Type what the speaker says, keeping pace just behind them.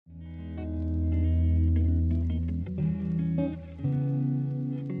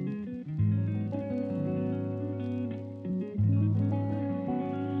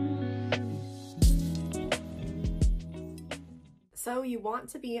So you want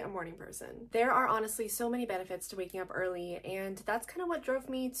to be a morning person. There are honestly so many benefits to waking up early, and that's kind of what drove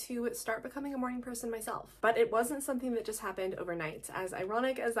me to start becoming a morning person myself. But it wasn't something that just happened overnight, as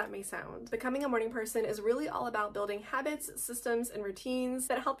ironic as that may sound. Becoming a morning person is really all about building habits, systems, and routines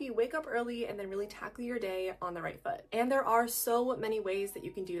that help you wake up early and then really tackle your day on the right foot. And there are so many ways that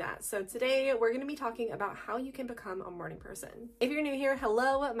you can do that. So today we're going to be talking about how you can become a morning person. If you're new here,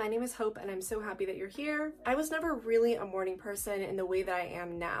 hello, my name is Hope and I'm so happy that you're here. I was never really a morning person in the way that I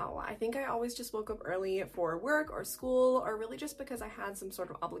am now. I think I always just woke up early for work or school, or really just because I had some sort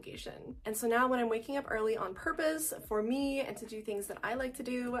of obligation. And so now when I'm waking up early on purpose for me and to do things that I like to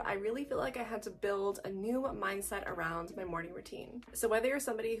do, I really feel like I had to build a new mindset around my morning routine. So whether you're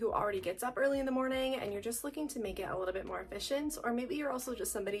somebody who already gets up early in the morning and you're just looking to make it a little bit more efficient, or maybe you're also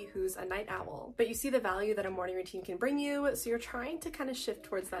just somebody who's a night owl, but you see the value that a morning routine can bring you, so you're trying to kind of shift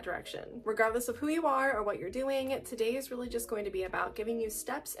towards that direction. Regardless of who you are or what you're doing, today is really just going to be about giving you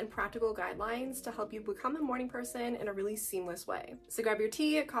steps and practical guidelines to help you become a morning person in a really seamless way. So grab your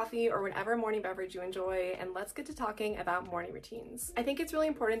tea, coffee, or whatever morning beverage you enjoy, and let's get to talking about morning routines. I think it's really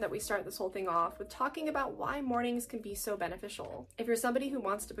important that we start this whole thing off with talking about why mornings can be so beneficial. If you're somebody who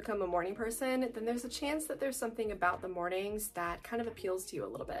wants to become a morning person, then there's a chance that there's something about the mornings that kind of appeals to you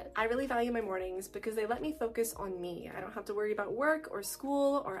a little bit. I really value my mornings because they let me focus on me. I don't have to worry about work or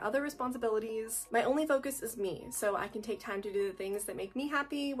school or other responsibilities. My only focus is me, so I can take time to do the things that make me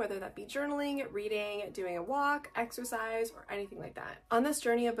happy, whether that be journaling, reading, doing a walk, exercise, or anything like that. On this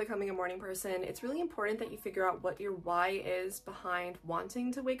journey of becoming a morning person, it's really important that you figure out what your why is behind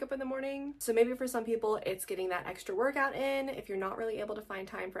wanting to wake up in the morning. So maybe for some people, it's getting that extra workout in. If you're not really able to find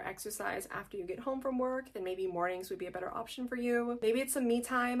time for exercise after you get home from work, then maybe mornings would be a better option for you. Maybe it's some me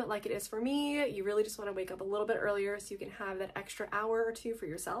time like it is for me. You really just want to wake up a little bit earlier so you can have that extra hour or two for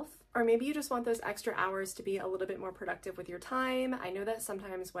yourself. Or maybe you just want those extra hours to be a little bit more productive with your time. I know that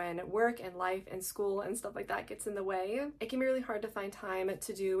sometimes when work and life and school and stuff like that gets in the way, it can be really hard to find time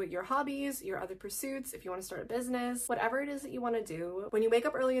to do your hobbies, your other pursuits, if you want to start a business, whatever it is that you want to do. When you wake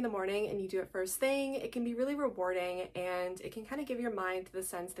up early in the morning and you do it first thing, it can be really rewarding, and it can kind of give your mind the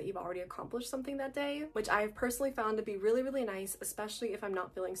sense that you've already accomplished something that day, which I've personally found to be really, really nice, especially if I'm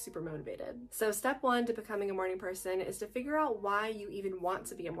not feeling super motivated. So step one to becoming a morning person is to figure out why you even want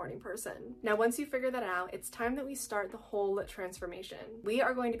to be a morning person. Now, once you figure that out, it's time that we start the whole transformation. We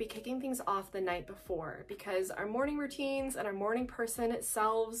are going to be kicking things off the night before, because our morning routines and our morning person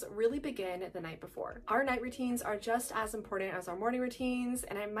selves really begin the night before. Our night routines are just as important as our morning routines,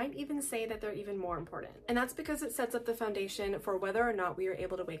 and I might even say that they're even more important. And that's because it sets up the foundation for whether or not we are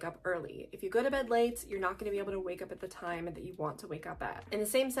able to wake up early. If you go to bed late, you're not going to be able to wake up at the time that you want to wake up at. In the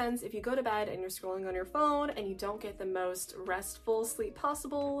same sense, if you go to bed and you're scrolling on your phone and you don't get the most restful sleep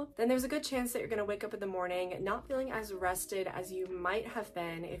possible, then there's a good chance that you're going to wake up in the morning not feeling as rested as you might have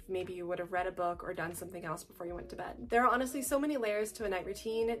been if maybe you would have read a book or done something else before you went to bed. There are honestly so many layers to a night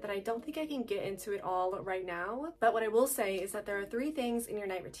routine that I don't think I can get into it all right now, but what I will say is that there are 3 things in your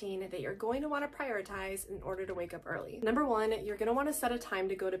night routine that you're going to want to prioritize in order to wake up early. Number 1, you're going to want to set a time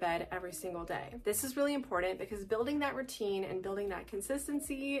to go to bed every single day. This is really important because building that routine and building that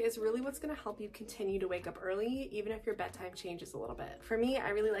consistency is really what's going to help you continue to wake up early, even if your bedtime changes a little bit. For me, I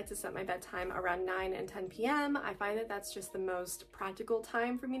really like to set my bedtime around 9 and 10 p.m. I find that that's just the most practical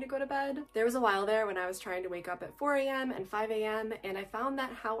time for me to go to bed. There was a while there when I was trying to wake up at 4 a.m. and 5 a.m. and I found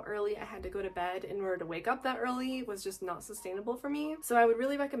that how early I had to go to bed in order to wake up that early was just not sustainable for me. So I would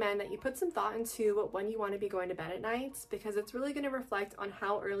really recommend that you put some thought into when you want to be going to bed at night, because it's really going to reflect on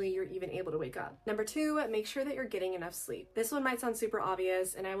how early you're even able to wake up. Number 2, make sure that you're getting enough sleep. This one might sound super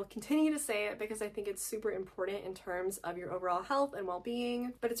obvious, and I will continue to say it because I think it's super important in terms of your overall health and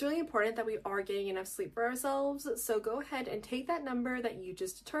well-being, but it's really important that we are getting enough sleep for ourselves. So go ahead and take that number that you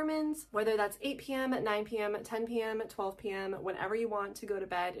just determined, whether that's 8 p.m., 9 p.m., 10 p.m., 12 p.m., whenever you want to go to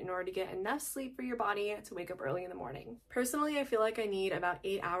bed in order to get enough sleep for your body to wake up early in the morning. Personally, I feel like I need about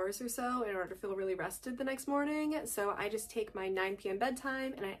 8 hours or so in order to feel really rested the next morning, so I just take my 9 p.m.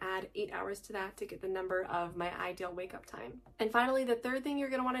 bedtime and I add 8 hours to that to get the number of my ideal wake up time. And finally, the 3rd thing you're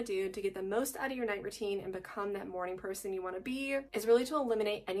going to want to do to get the most out of your night routine and become that morning person you want to be is really to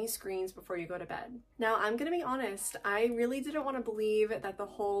eliminate any screens before you go to bed. Now, I'm going to be honest, I really didn't want to believe that the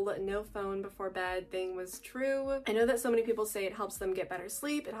whole no phone before bed thing was true. I know that so many people say it helps them get better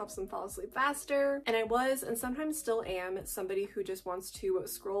sleep, it helps them fall asleep faster, and I was, and sometimes still am, somebody who just wants to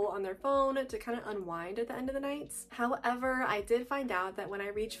scroll on their phone to kind of unwind at the end of the night. However, I did find out that when I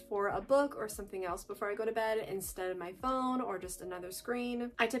reach for a book or something else before I go to bed instead of my phone or just another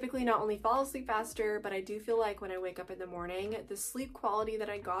screen, I typically not only fall asleep faster, but I do feel like when I wake up in the morning, the sleep quality that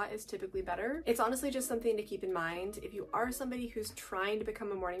I got is typically better. It's honestly just something to keep in mind. If you you are somebody who's trying to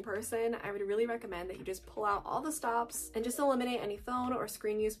become a morning person, I would really recommend that you just pull out all the stops and just eliminate any phone or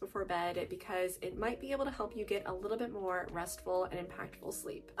screen use before bed, because it might be able to help you get a little bit more restful and impactful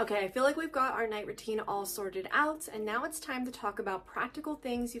sleep. Okay, I feel like we've got our night routine all sorted out, and now it's time to talk about practical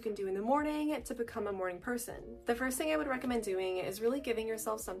things you can do in the morning to become a morning person. The first thing I would recommend doing is really giving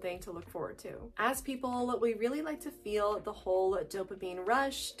yourself something to look forward to. As people, we really like to feel the whole dopamine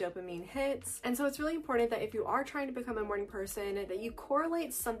rush, dopamine hits, and so it's really important that if you are trying to become a morning person, that you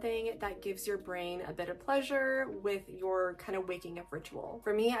correlate something that gives your brain a bit of pleasure with your kind of waking up ritual.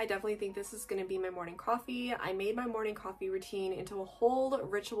 For me, I definitely think this is going to be my morning coffee. I made my morning coffee routine into a whole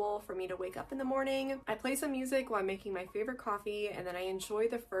ritual for me to wake up in the morning. I play some music while I'm making my favorite coffee, and then I enjoy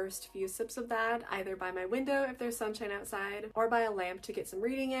the first few sips of that either by my window if there's sunshine outside, or by a lamp to get some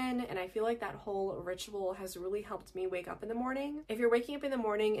reading in, and I feel like that whole ritual has really helped me wake up in the morning. If you're waking up in the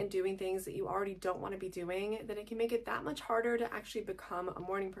morning and doing things that you already don't want to be doing, then it can make it that much harder to actually become a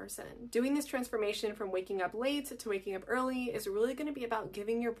morning person. Doing this transformation from waking up late to waking up early is really going to be about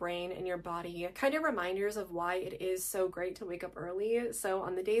giving your brain and your body kind of reminders of why it is so great to wake up early. So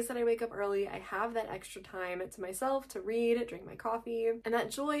on the days that I wake up early, I have that extra time to myself to read, drink my coffee, and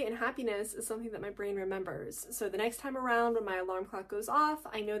that joy and happiness is something that my brain remembers. So the next time around when my alarm clock goes off,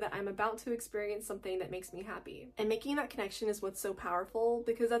 I know that I'm about to experience something that makes me happy. And making that connection is what's so powerful,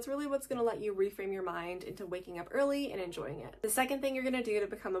 because that's really what's going to let you reframe your mind into waking up early and enjoying it. The second thing you're going to do to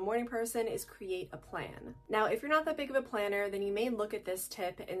become a morning person is create a plan. Now, if you're not that big of a planner, then you may look at this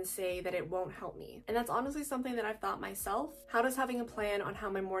tip and say that it won't help me. And that's honestly something that I've thought myself. How does having a plan on how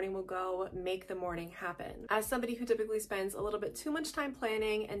my morning will go make the morning happen? As somebody who typically spends a little bit too much time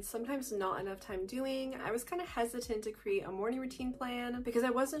planning and sometimes not enough time doing, I was kind of hesitant to create a morning routine plan because I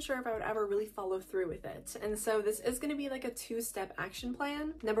wasn't sure if I would ever really follow through with it. And so this is going to be like a two-step action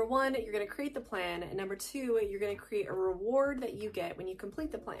plan. Number one, you're going to create the plan, and number two, you're going to create a reward that you get when you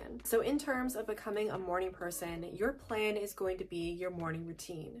complete the plan. So in terms of becoming a morning person, your plan is going to be your morning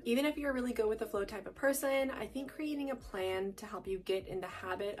routine. Even if you're a really go with the flow type of person, I think creating a plan to help you get in the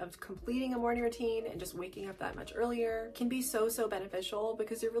habit of completing a morning routine and just waking up that much earlier can be so beneficial,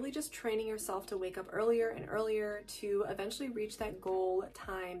 because you're really just training yourself to wake up earlier and earlier to eventually reach that goal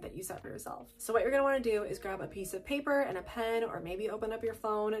time that you set for yourself. So what you're going to want to do is grab a piece of paper and a pen, or maybe open up your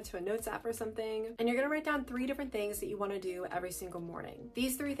phone to a notes app or something, and you're going to write down 3 different things that you want to do every single morning.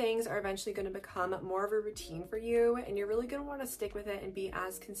 These 3 things are eventually going to become more of a routine for you, and you're really going to want to stick with it and be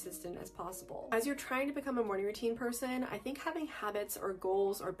as consistent as possible. As you're trying to become a morning routine person, I think having habits or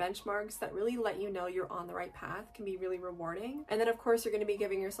goals or benchmarks that really let you know you're on the right path can be really rewarding. And then of course you're going to be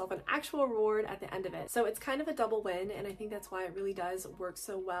giving yourself an actual reward at the end of it. So it's kind of a double win, and I think that's why it really does work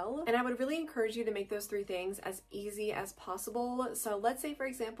so well. And I would really encourage you to make those 3 things as easy as possible. So let's say, for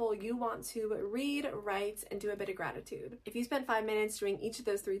example, you want to read, write, and do a bit of gratitude. If you spent 5 minutes doing each of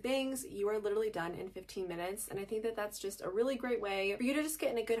those 3 things, you are literally done in 15 minutes. And I think that that's just a really great way for you to just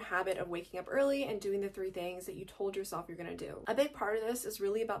get in a good habit of waking up early and doing the 3 things that you told yourself you're going to do. A big part of this is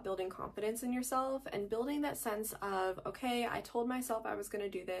really about building confidence in yourself and building that sense of, okay, I told myself I was going to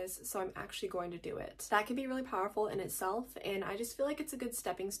do this, so I'm actually going to do it. That can be really powerful in itself, and I just feel like it's a good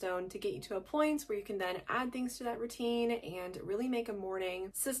stepping stone to get you to a point where you can then add things to that routine and really make a morning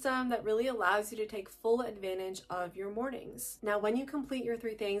system that really allows you to take full advantage of your mornings. Now, when you complete your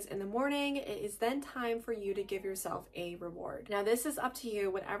 3 things in the morning, it is then time for you to give yourself a reward. Now, this is up to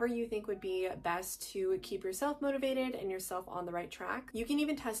you, whatever you think would be best to keep yourself motivated and yourself on the right track. You can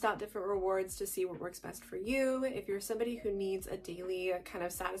even test out different rewards to see what works best for you. If you're somebody who needs a daily kind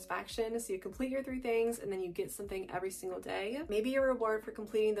of satisfaction, so you complete your 3 things and then you get something every single day, maybe your reward for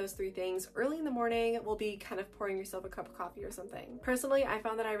completing those 3 things early in the morning will be kind of pouring yourself a cup of coffee or something. Personally, I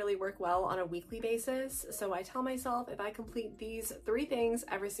found that I really work well on a weekly basis, so I tell myself if I complete these 3 things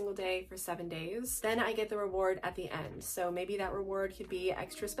every single day for 7 days, then I get the reward at the end. So maybe that reward could be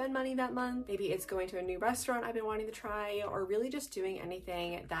extra spend money that month, maybe it's going to a new restaurant I've been wanting to try, or really just doing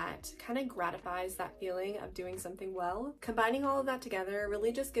anything that kind of gratifies that feeling of doing something well. Combining all of that together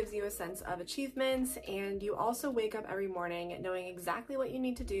really just gives you a sense of achievement, and you also wake up every morning knowing exactly what you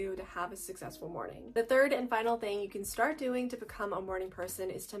need to do to have a successful morning. The third and final thing you can start doing to become a morning person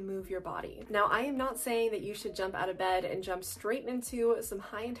is to move your body. Now, I am not saying that you should jump out of bed and jump straight into some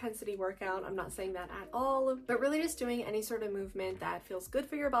high intensity workout. I'm not saying that at all, but really just doing any sort of movement that feels good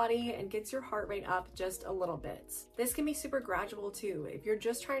for your body and gets your heart rate up just a little bit. This can be super gradual too. If you're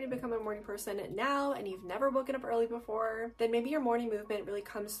just trying to become a morning person now and you've never woken up early before, then maybe your morning movement really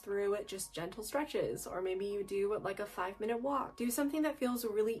comes through just gentle stretches, or maybe you do like a 5-minute walk. Do something that feels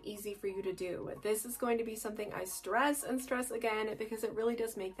really easy for you to do. This is going to be something I stress and stress again because it really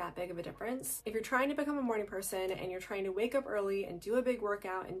does make that big of a difference. If you're trying to become a morning person and you're trying to wake up early and do a big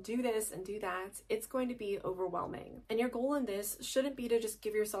workout and do this and do that, it's going to be overwhelming. And your goal in this shouldn't be to just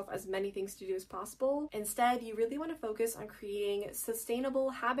give yourself as many things to do as possible. Instead, you really want to focus on creating sustainable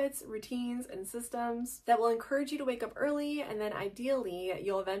habits, routines, and systems that will encourage you to wake up early, and then ideally,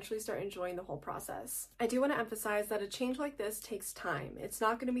 you'll eventually start enjoying the whole process. I do want to emphasize that a change like this takes time. It's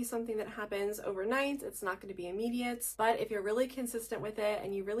not going to be something that happens overnight. It's not going to be immediate, but if you're really consistent with it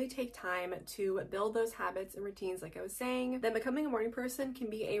and you really take time to build those habits and routines, like I was saying, then becoming a morning person can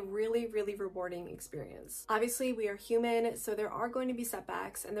be a really, really rewarding experience. Obviously, we are human, so there are going to be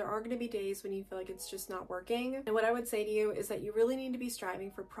setbacks and there are going to be days when you feel like it's just not working. And what I would say to you is that you really need to be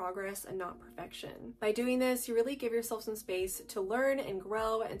striving for progress and not perfection. By doing this, you really give yourself some space to learn and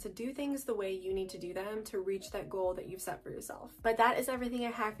grow and to do things the way you need to do them to reach that goal that you've set for yourself. But that is everything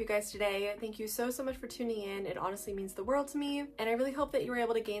I have for you guys today. Thank you so much for tuning in. It honestly means the world to me, and I really hope that you were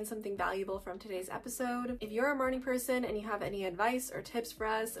able to gain something valuable from today's episode. If you're a morning person and you have any advice or tips for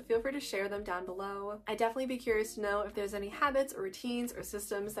us, feel free to share them down below. I'd definitely be curious to know if there's any habits or routines or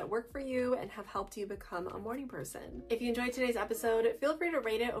systems that work for you and have helped you become a morning person. If you enjoyed today's episode, feel free to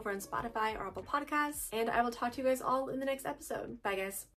rate it over on Spotify or Apple Podcasts, and I will talk to you guys all in the next episode. Bye guys.